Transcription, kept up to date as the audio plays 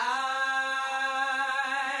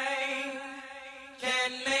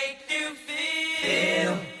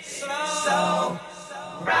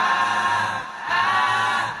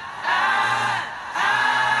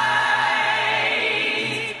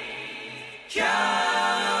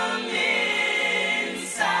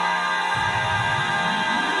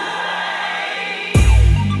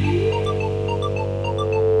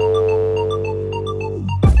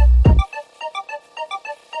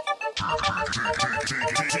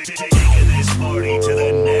Taking this party to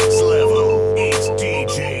the next level, it's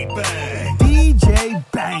DJ Bang. DJ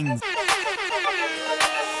Bang.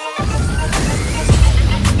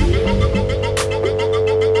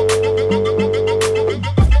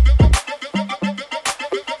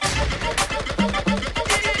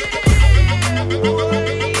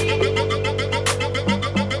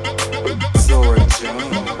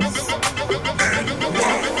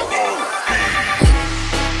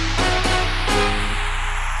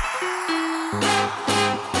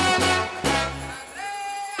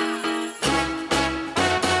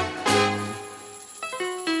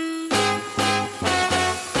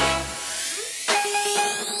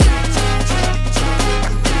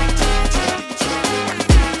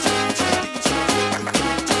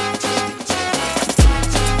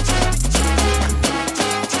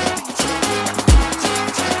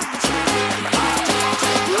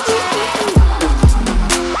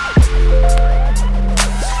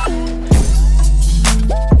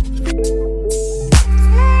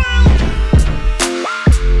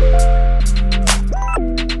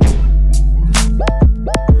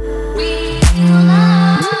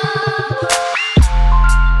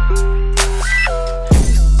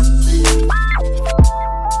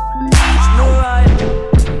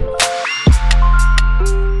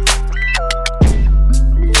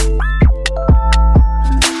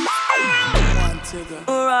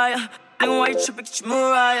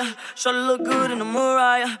 Shawty look good in the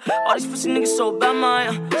Mariah. All these pussy niggas so bad,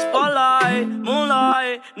 Maya. Spotlight,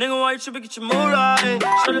 moonlight. Nigga, why you tripping? Get your mood right.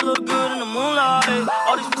 Shawty look good in the moonlight.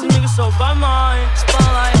 All these pussy niggas so bad, Maya.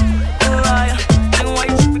 Spotlight, Mariah. Nigga, why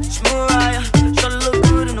you tripping? Get your mood right. Shawty look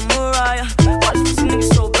good in the Mariah. All these pussy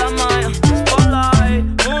niggas so bad, Maya. Spotlight,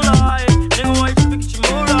 moonlight. Nigga, why you tripping? Get your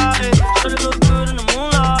mood right. Shawty look good in the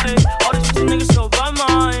moonlight. All these pussy niggas so bad,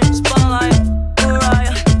 Maya. Spotlight, Mariah.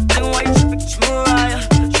 Nigga, why you tripping? Get your mood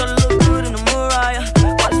right.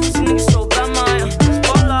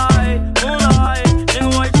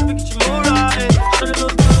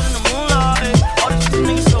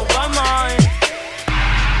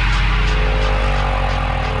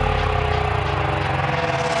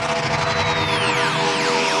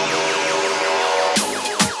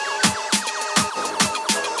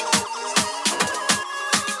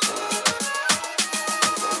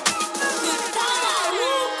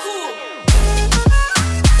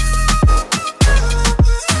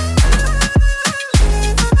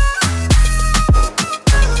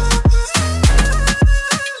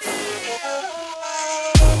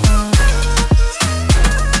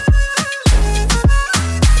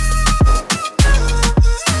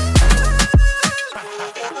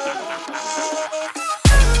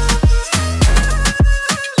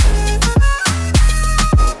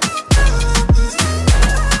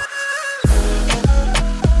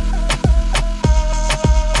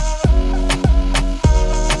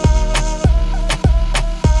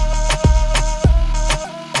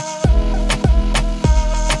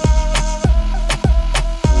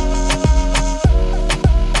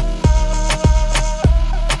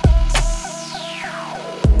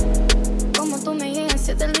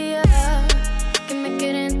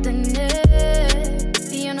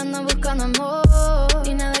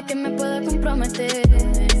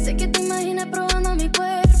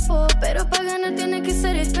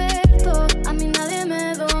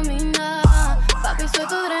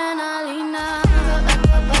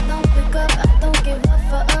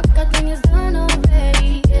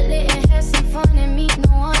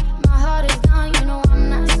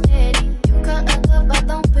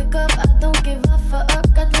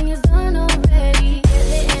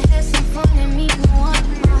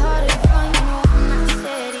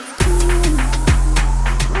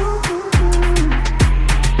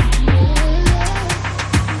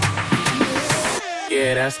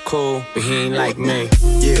 That's cool, but he ain't like me.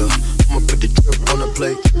 Yeah, I'ma put the drip on the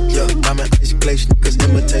plate. Yeah, diamond ice glaze, niggas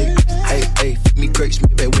imitate. Hey, hey, feed me grapes,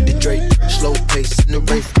 maybe with the Drake. Slow pace in the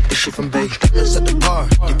race, this shit from Bay. Diamonds at the bar,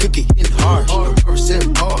 the cookie hitting hard. The reverse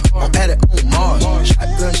in hard, I'm at it on Mars.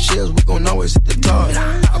 Shotgun shells, we gon' always hit the target.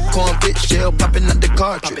 Popcorn bitch shell, popping out the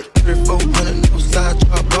cartridge. 3400, no side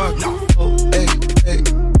drop bar. Oh, hey, hey,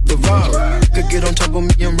 Ferrari. Could get on top of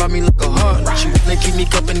me and ride me like a heart. She wanna keep me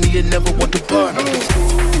company and never want to part.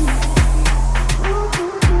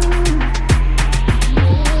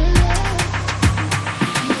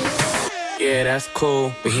 Yeah, that's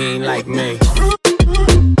cool, but he ain't like me.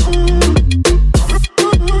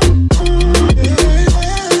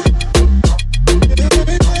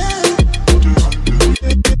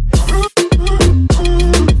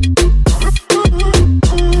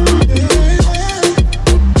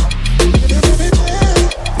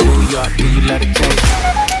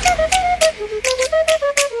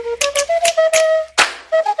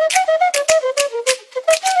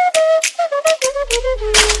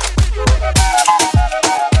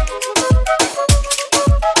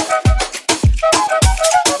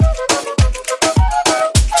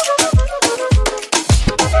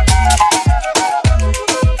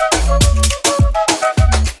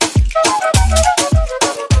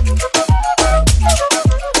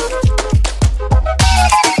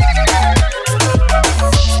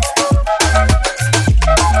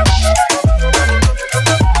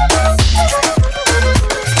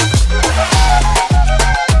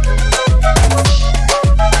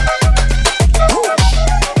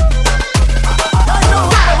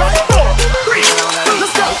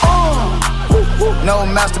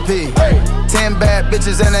 masterpiece. 10 bad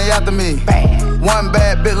bitches and they after me. One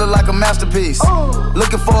bad bitch look like a masterpiece.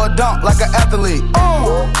 Looking for a dunk like an athlete.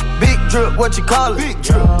 Big drip, what you call it? Big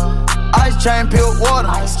drip. Ice chain, pure water.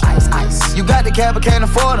 Ice, ice, ice. You got the cab but can't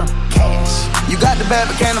afford them. Cash. You got the bad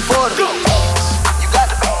but can't afford them.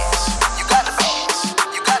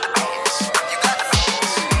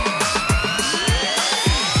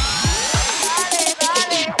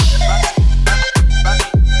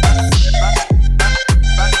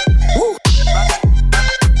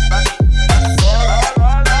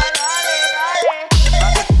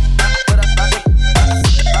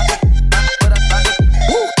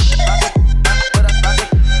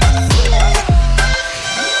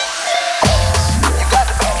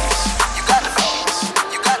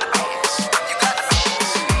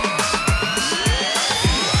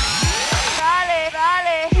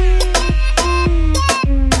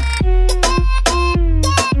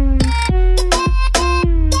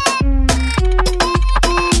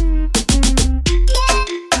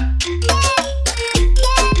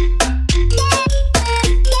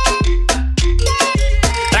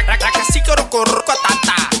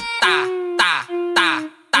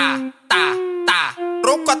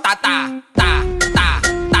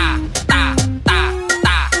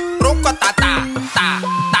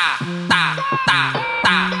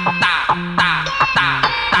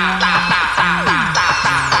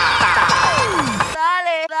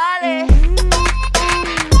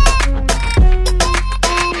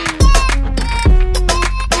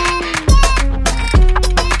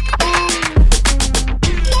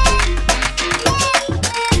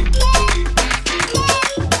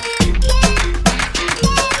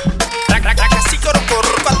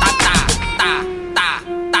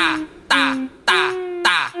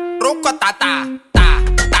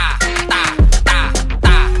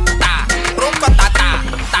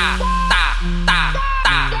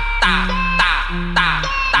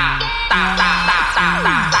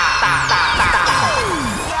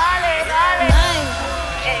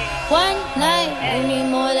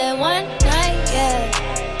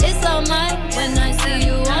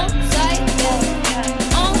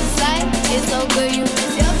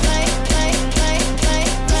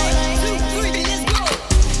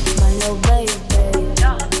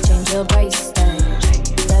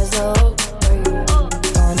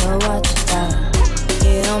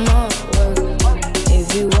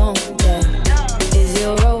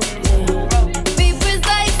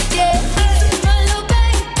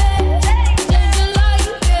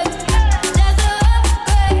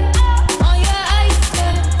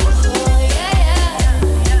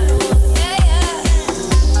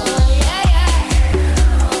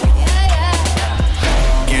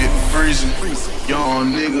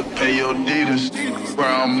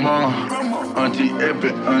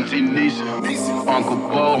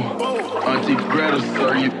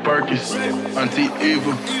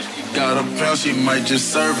 She might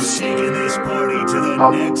just serve us. Taking this party to the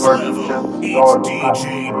next level. It's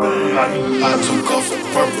DJ Bang. I took off in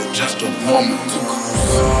purple just to warm up to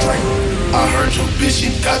cruise. I heard your bitch, she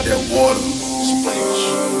got that water. Splash.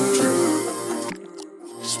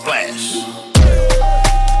 Splash.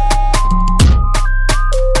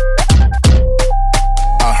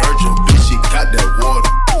 I heard your bitch, she got that water.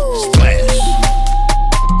 Splash.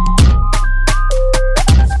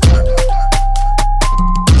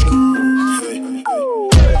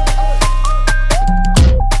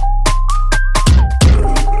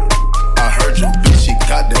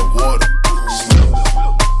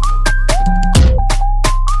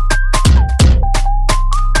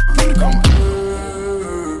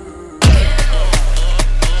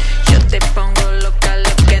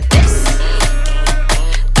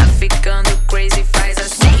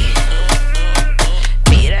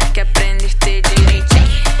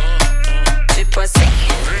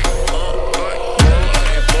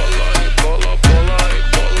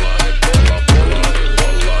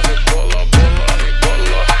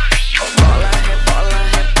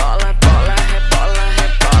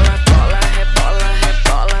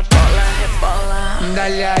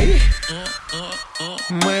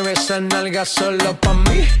 esa nalga solo pa'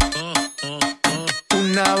 mí.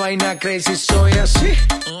 Una vaina crazy, soy así.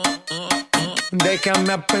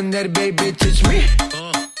 Déjame aprender, baby, teach me.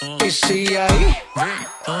 Y sigue ahí.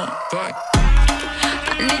 I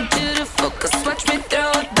need you to focus, watch me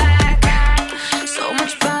throw it back. So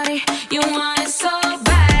much body, you want it so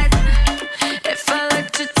bad. If I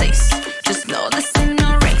let you taste, just know this ain't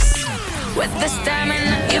no race. With the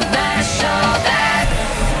stamina, you better show that.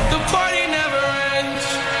 The party never ends.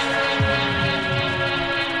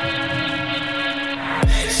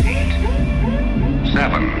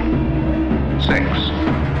 7, 6,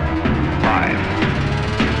 5,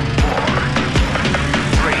 4,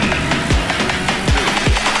 3.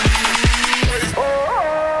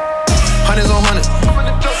 Hundreds on hundreds,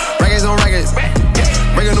 raggeds on raggeds,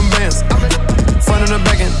 breaking them bands, front in the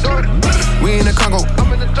back end. We in the Congo,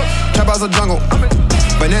 trap house a jungle,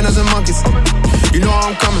 bananas and monkeys. You know how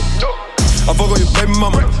I'm coming. I fuck on your baby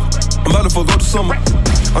mama. I'm about to fuck go to summer.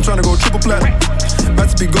 I'm tryna go triple plat, about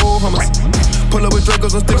to be gold hummers. Pull up with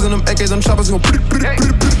Dracos and sticks and them AKs and choppers.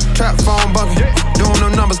 Trap phone bucket, doing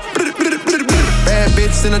them numbers. Bad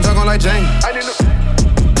bitch in the jungle like Jane.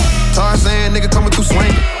 Tarzan nigga coming through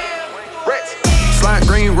swinging. Slide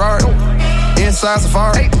green rod, inside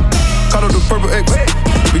safari. Caught up the purple X,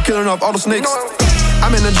 we killing off all the snakes.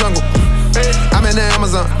 I'm in the jungle, I'm in the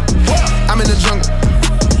Amazon. I'm in the jungle,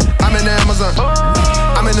 I'm in the Amazon.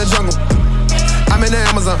 I'm in the jungle, I'm in the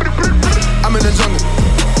Amazon. I'm in the jungle,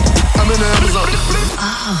 I'm in the Amazon.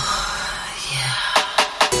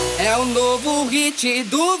 É o novo hit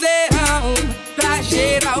do verão, pra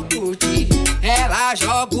geral curtir. Ela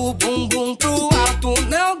joga o bumbum pro alto,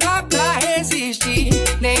 não dá pra resistir.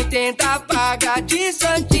 Nem tenta pagar de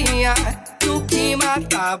santinha, o clima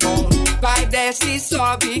tá bom. Vai, desce,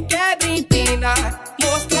 sobe, quebra, empina,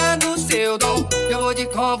 mostrando seu dom. Eu vou de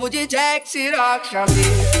combo de Jack, Ciroc, Xambi.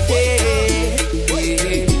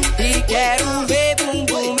 E quero ver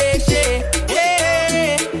bumbum mexer.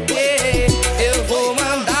 Eu vou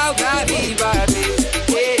mandar o grave bater.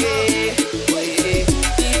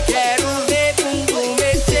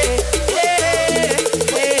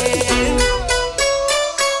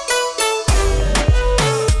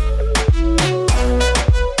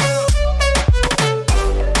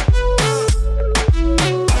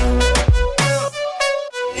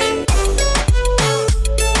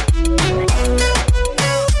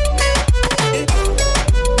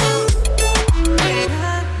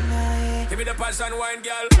 And wine,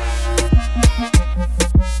 girl.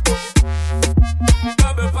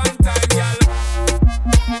 Bubble pan time, girl.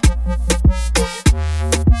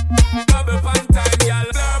 Bubble pan time, girl.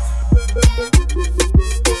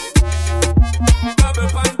 Bubble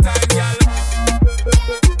pan time, girl.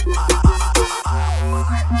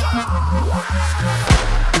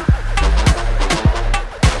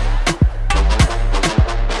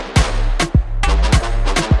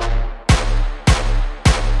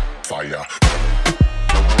 Fire.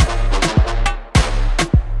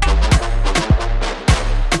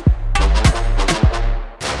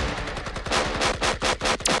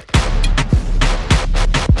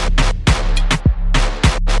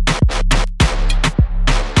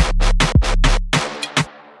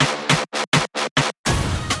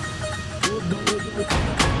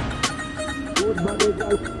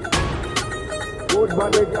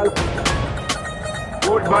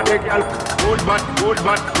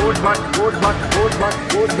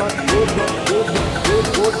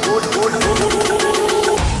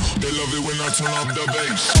 They love it when I turn up the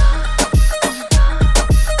bass.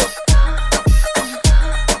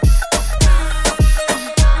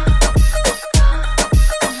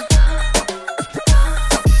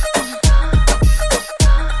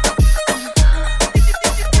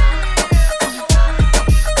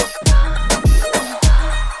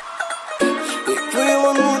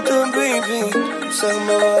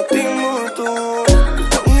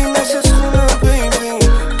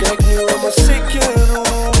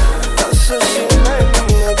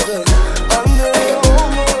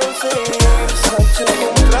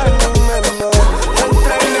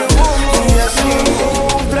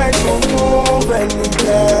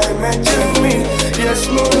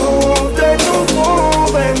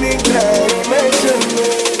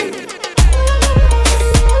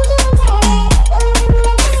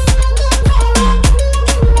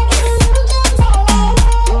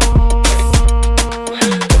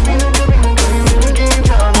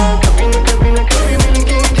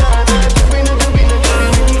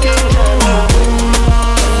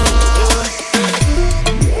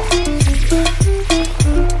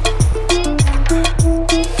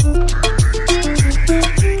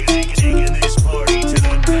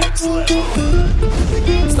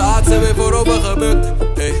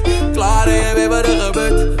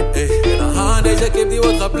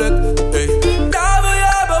 wordt geplukt. Hey. Ja, wil je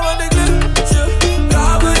hebben wat ik lust.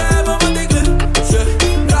 Ja, wil je hebben wat ik lust.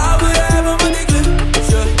 Ja, wil je hebben wat ik lust.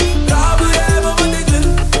 Ja, wil je hebben wat ik lust.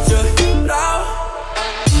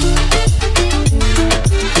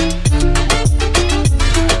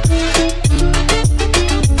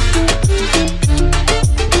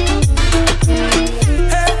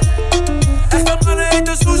 Hey, echte mannen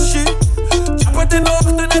eten sushi. Chappen in de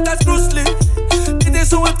ochtend net als Bruce Lee. Dit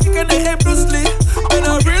is hoe het kicken en geen Bruce Lee. Ben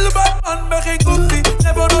een real bad man, ben geen goofy.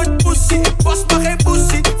 Never nooit pussy, was maar geen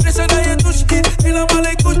pussy. Frisser dan je douche, helemaal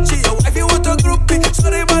in Gucci. Je wifey wordt een groepie,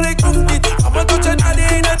 sorry maar ik hoef niet. Mama doet je naar die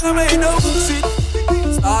ene, naar me in de hoek ziet.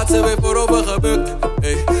 Staat ze weer voorover gebukt.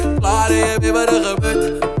 Hey, klaar en je weet wat er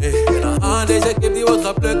gebeurt. Hey, en dan aan deze kip die wordt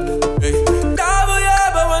geplukt. Hey, daar wil je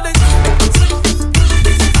hebben wat ik.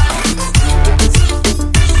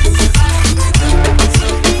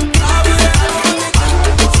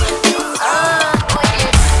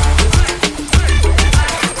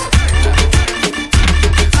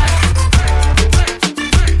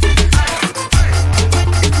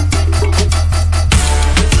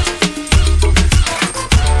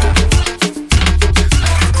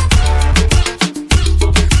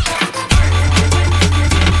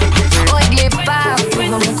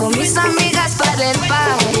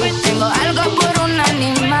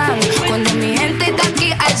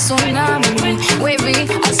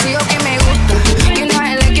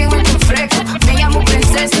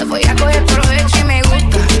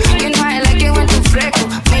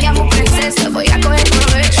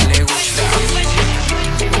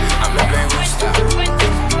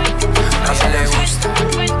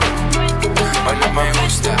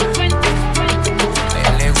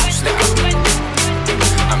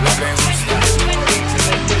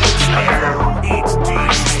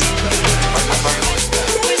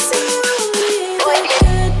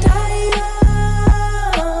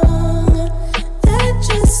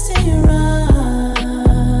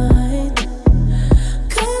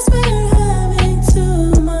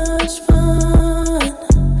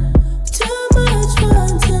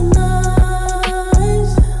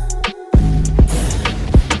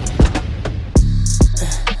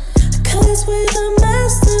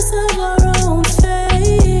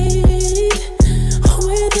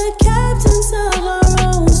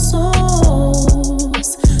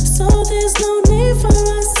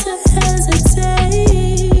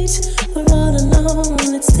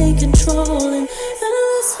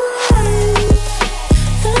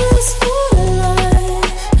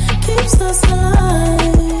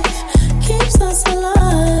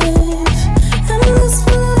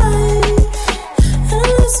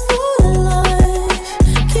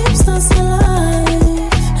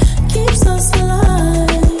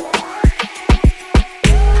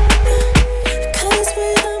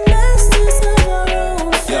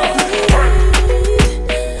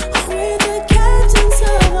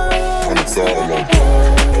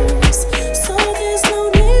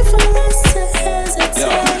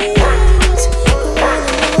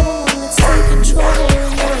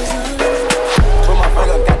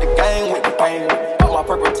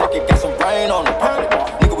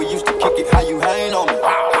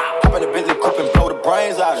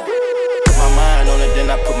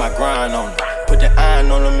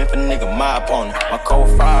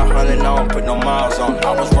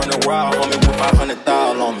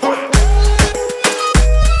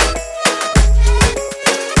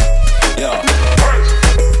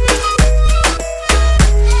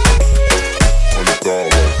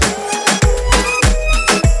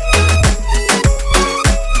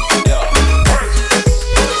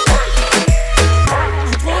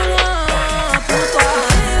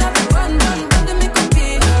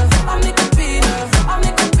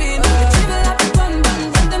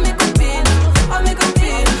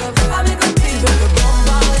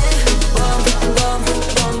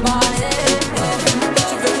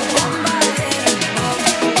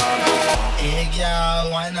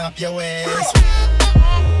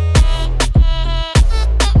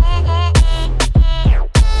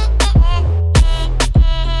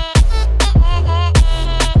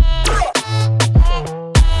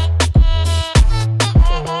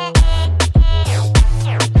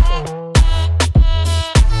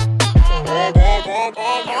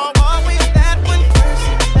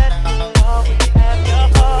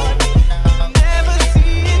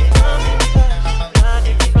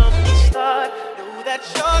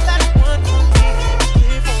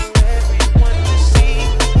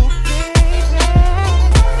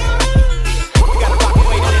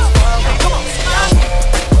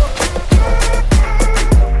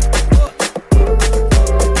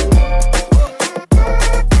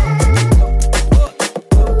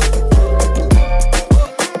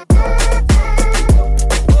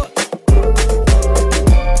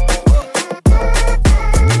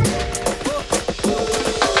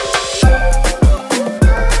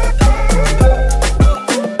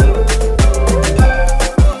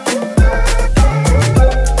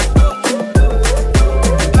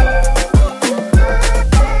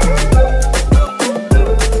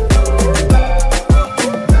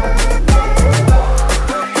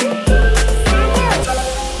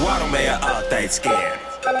 scared.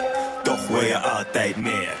 Toch wil je altijd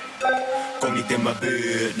meer. Kom niet in mijn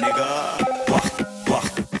buurt, nigga. Wacht,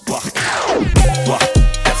 wacht, wacht. Wacht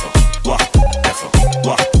even, wacht even,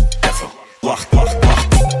 wacht even, wacht, wacht, wacht,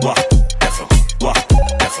 wacht even, wacht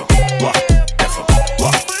even, wacht even,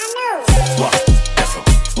 wacht. Wacht even,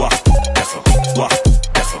 wacht even, wacht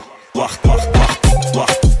even, wacht, wacht, wacht,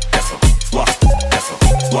 wacht even, wacht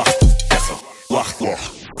even, wacht even, wacht,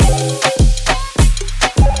 wacht.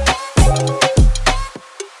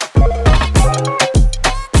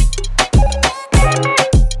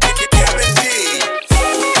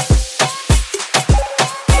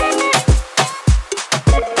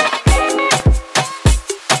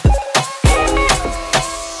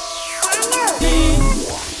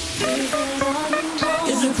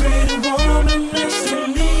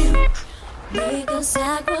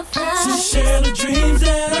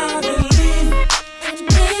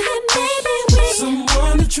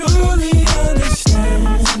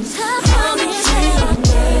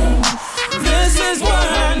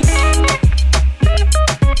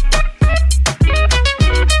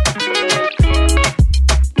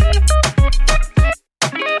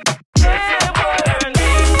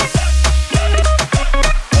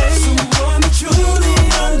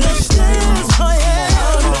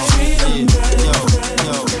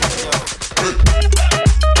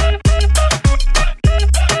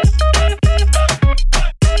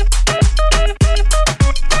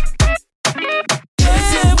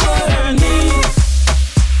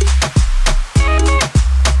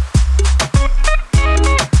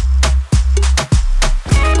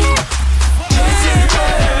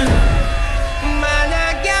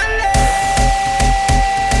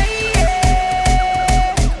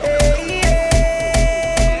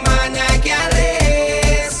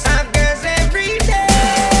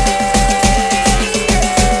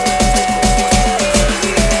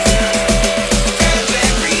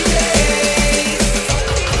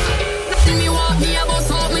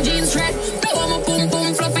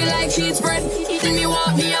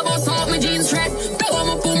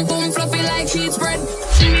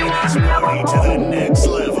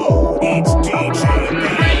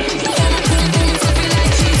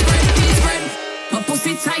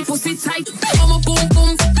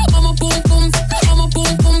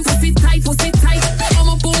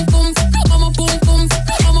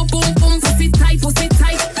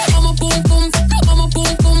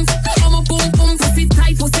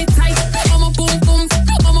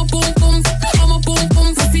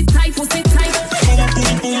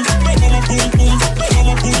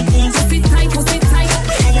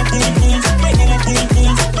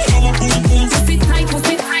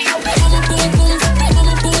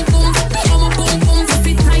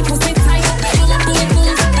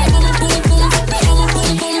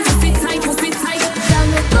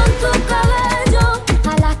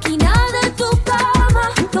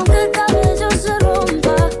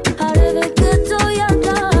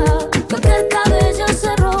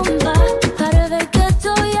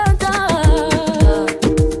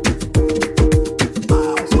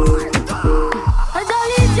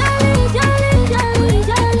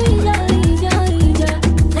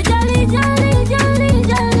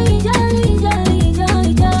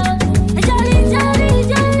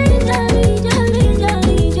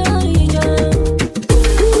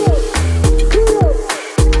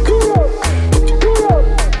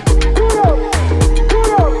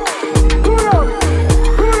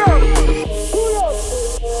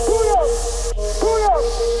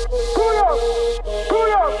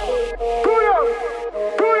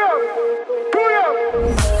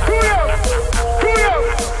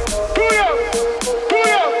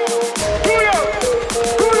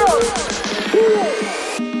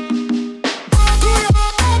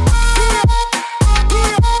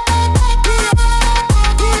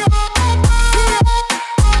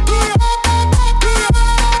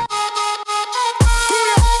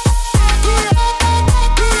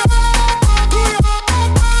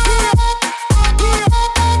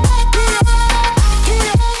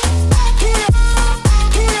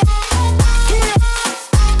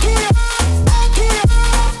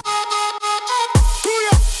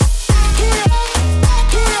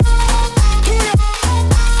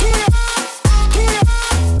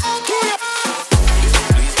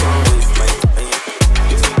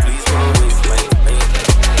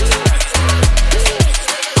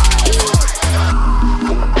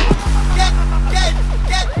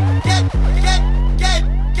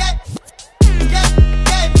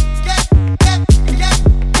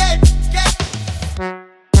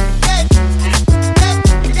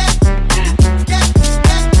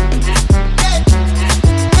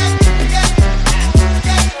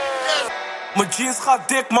 jeans gaat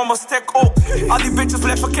dik, maar mijn stek ook. Al die bitches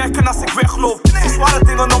blijven kijken als ik wegloop. Zware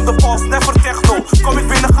dingen op de post, never techno. Kom ik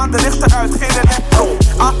binnen, gaan de lichten uit, geen elektro.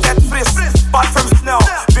 Altijd fris, parfum snel.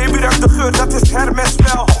 Baby ruikt de geur, dat is Hermes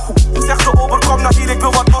wel. Zeg de ober, kom naar hier, ik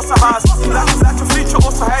wil wat ossenhaas. Laat je vriendje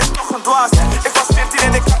ossen, hij is toch een dwaas. Ik was 14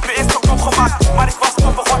 en ik had me eerst ook opgemaakt. Maar ik was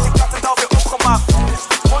koppig, want ik had het alweer opgemaakt.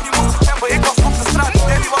 Money moest ik hebben, ik was op de straat.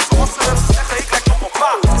 Daddy was zo ossen en ze zeggen, ik lijk op mijn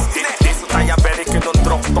pa. Deze tanja ben ik in een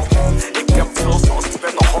drogtocht. Ik heb veel zoals ik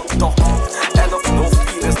ben een hotdog.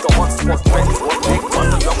 1104 is de hotspot. Ben ik word ik,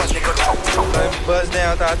 wat een jongen, nigga, chop, chop. Buzz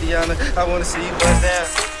down, Tatiana, I wanna see you buzz down.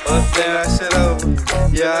 Buzz down, that shit over.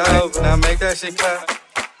 Yeah, over, now make that shit clap.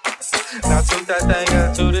 Now toot that thing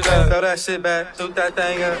up, toot it up, throw that shit back, toot that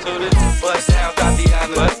thing up, toot it. Bust down,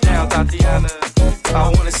 Tatiana, bust down, Tatiana. I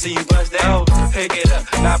wanna see you bust down, pick it up,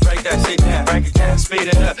 now break that shit down, break it down, speed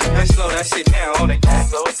it up, and slow that shit down on the gas,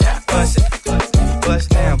 slow it down, bust it, bust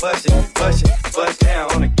down, bust it, bust it, bust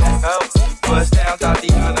down on the gas, bust down,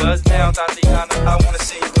 Tatiana, bust down, Tatiana. I wanna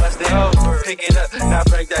see you bust down, pick it up, now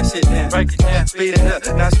break that shit down, break it down, speed it up,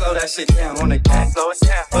 now slow that shit down on the gas, slow it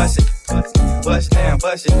down, bust it. Bust down,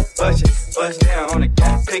 bust it, bust it, bust down on the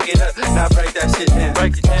gas. Pick it up, now break that shit down.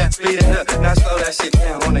 Break it down, speed it up, now slow that shit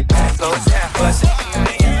down on the gas. Slow it down, bust it,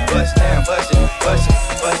 bust down, bust it, bust it,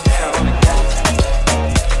 bust down on the gas.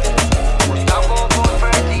 Estamos por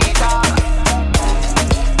perdida.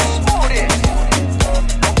 Smooth it.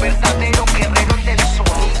 Los verdaderos guerreros del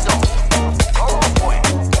sonido. ¿Cómo fue?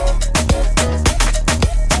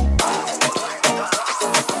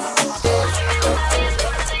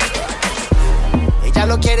 Ella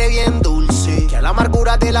lo quiere bien dulce, que a la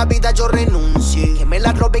amargura de la vida yo renuncie, que me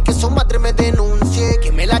la robe y que su madre me denuncie,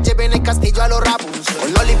 que me la lleve en el castillo a los Rapunzel.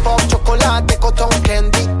 Con lollipop, chocolate, cotton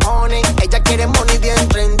candy, honey. Ella quiere money bien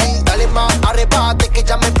trendy. Dale más, arrebate que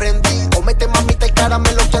ya me prendí. Cómete mamita y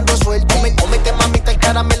caramelo que ando suelto. Cómete mamita y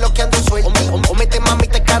caramelo que ando suelto. Cómete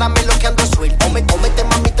mamita y caramelo que ando suelto. Cómete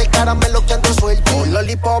mamita y caramelo que ando suelto. Con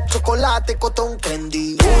lollipop, chocolate, cotton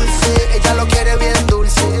candy. Dulce, ella lo quiere bien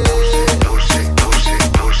dulce.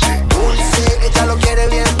 Ella lo quiere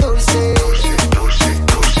bien dulce.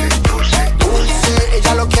 Dulce,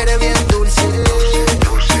 ella lo quiere bien dulce.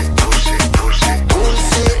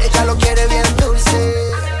 Dulce, ella lo quiere bien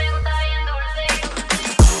dulce.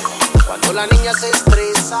 Cuando la niña se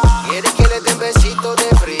estresa, quiere que le den besito de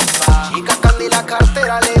fresa. Chica Candy la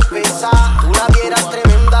cartera le pesa. Tú la vieras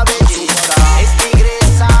tremenda belleza. Es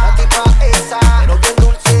tigresa, la tipa esa, pero bien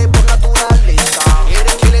dulce por naturaleza.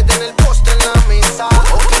 Quiere que le den el postre en la mesa,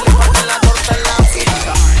 o que le partan la torta en la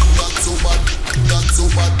pizza. Got so bad, got so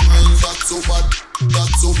bad mind, got so bad, got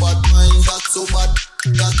so bad mind, got so bad,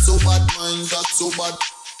 got so bad mind, got so bad,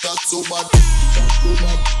 got so bad, got so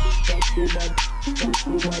bad, got so bad,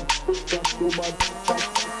 got so bad, got so bad,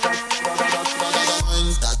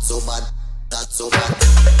 got so bad, got so bad.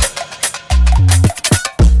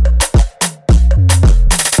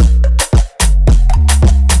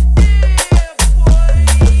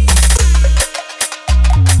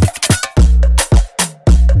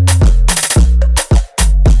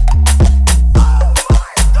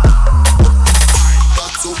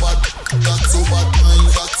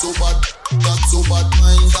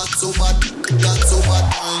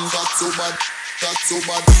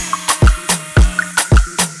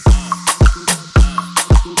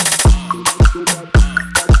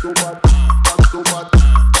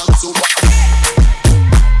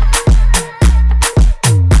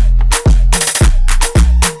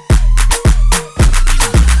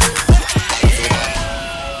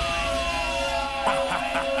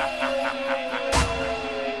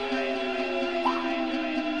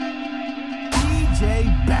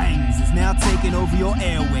 BangZ is now taking over your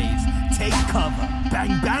airwaves. Take cover.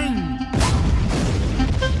 Bang, bang.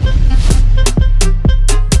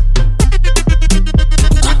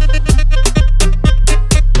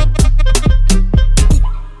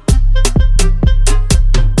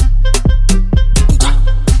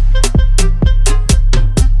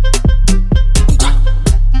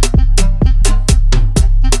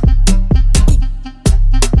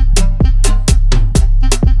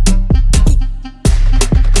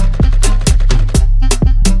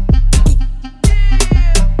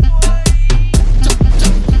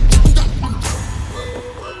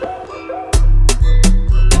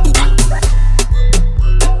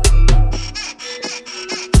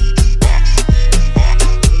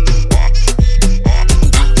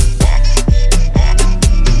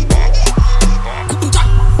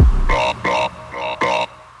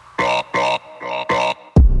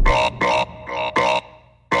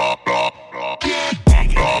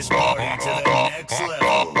 This party to the next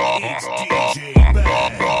level. It's DJ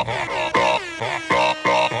BangZ.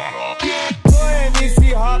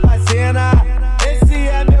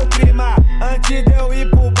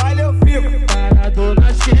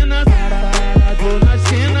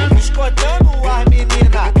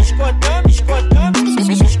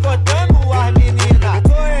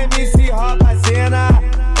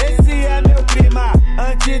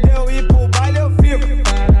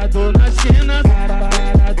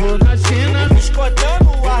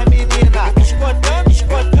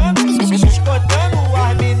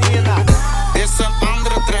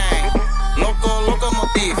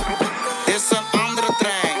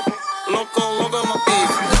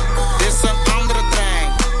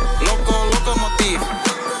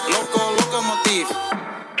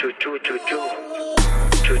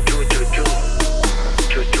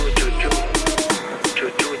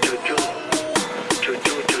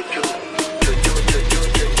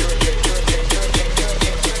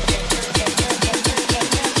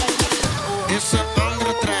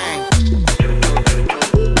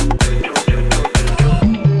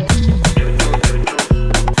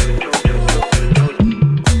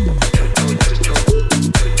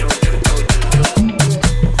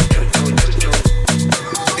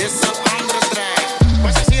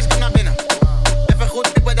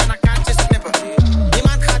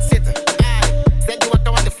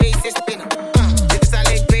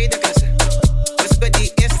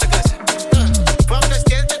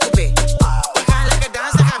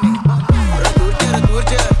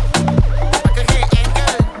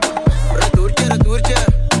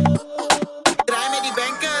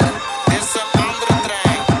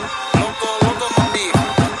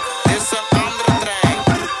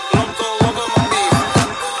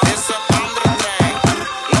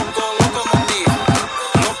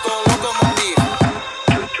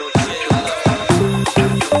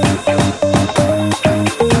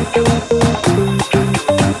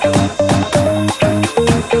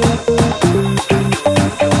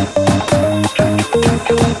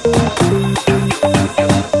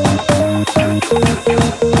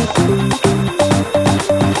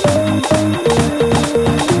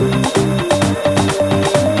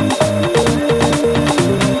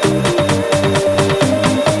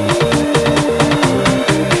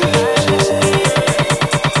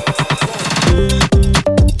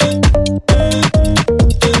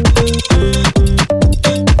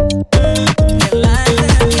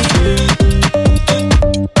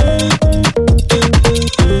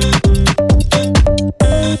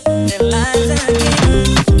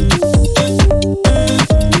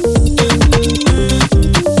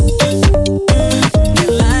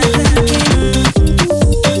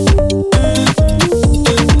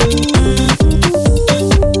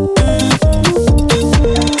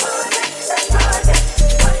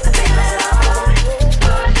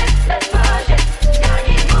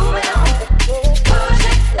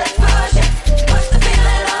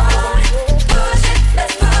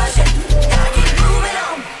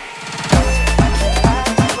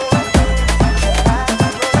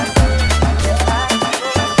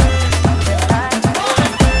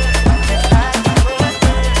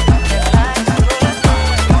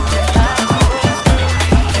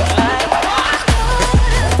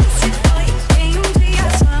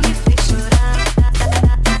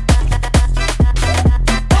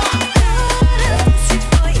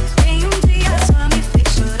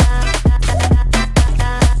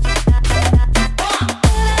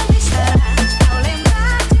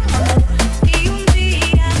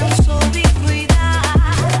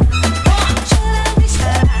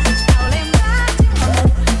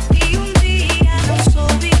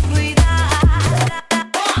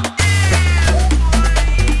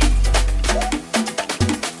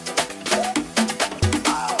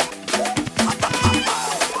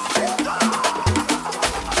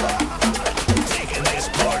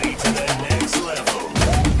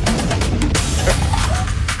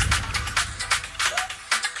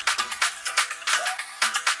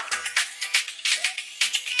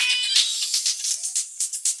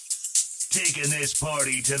 this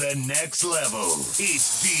party to the next level.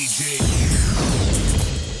 It's DJ